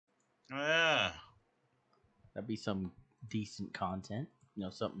Yeah. That'd be some decent content. You know,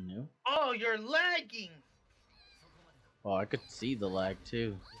 something new. Oh, you're lagging. Oh, I could see the lag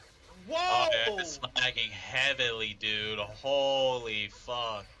too. Oh, yeah, Whoa! it's lagging heavily, dude. Holy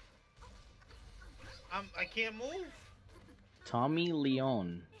fuck. I can't move. Tommy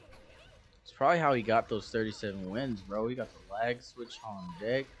Leone. It's probably how he got those 37 wins, bro. He got the lag switch on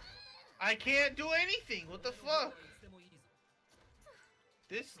deck. I can't do anything. What the fuck?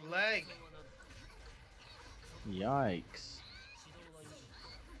 This lag. Yikes.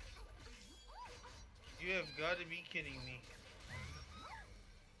 You have got to be kidding me.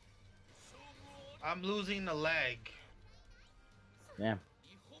 I'm losing the lag. Damn.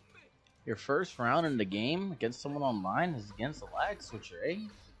 Your first round in the game against someone online is against a lag switcher, eh?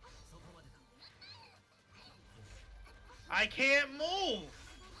 I can't move.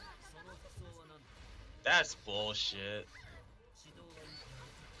 That's bullshit.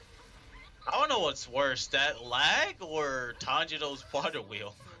 I don't know what's worse, that lag or Tanjiro's water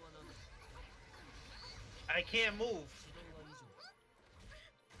wheel. I can't move.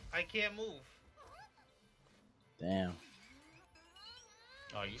 I can't move. Damn.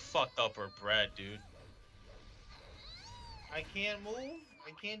 Oh, you fucked up her bread, dude. I can't move.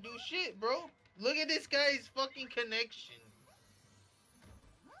 I can't do shit, bro. Look at this guy's fucking connection.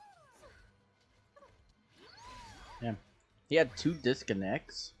 Damn. He had 2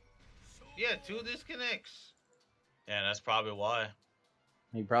 disconnects. Yeah, 2 disconnects. Yeah, that's probably why.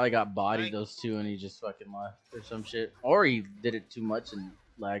 He probably got bodied those 2 and he just fucking left or some shit. Or he did it too much and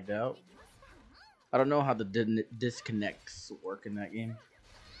lagged out. I don't know how the disconnects work in that game.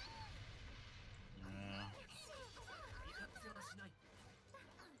 Yeah.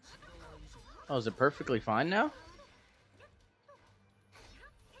 Oh, is it perfectly fine now?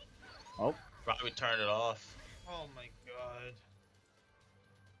 Oh. Probably turned it off. Oh my god.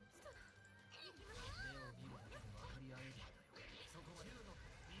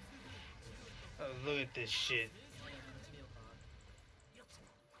 Oh, look at this shit.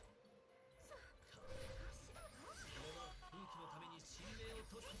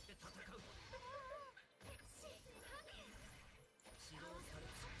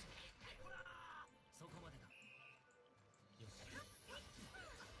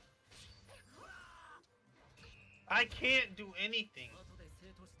 I can't do anything.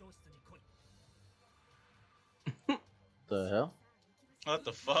 The hell? What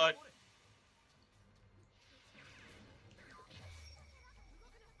the fuck?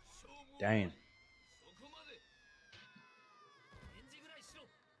 Dang.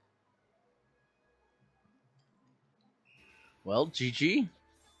 Well, GG.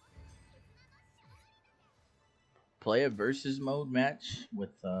 Play a versus mode match with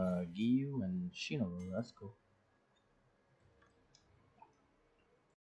Giyu and Shino. That's cool.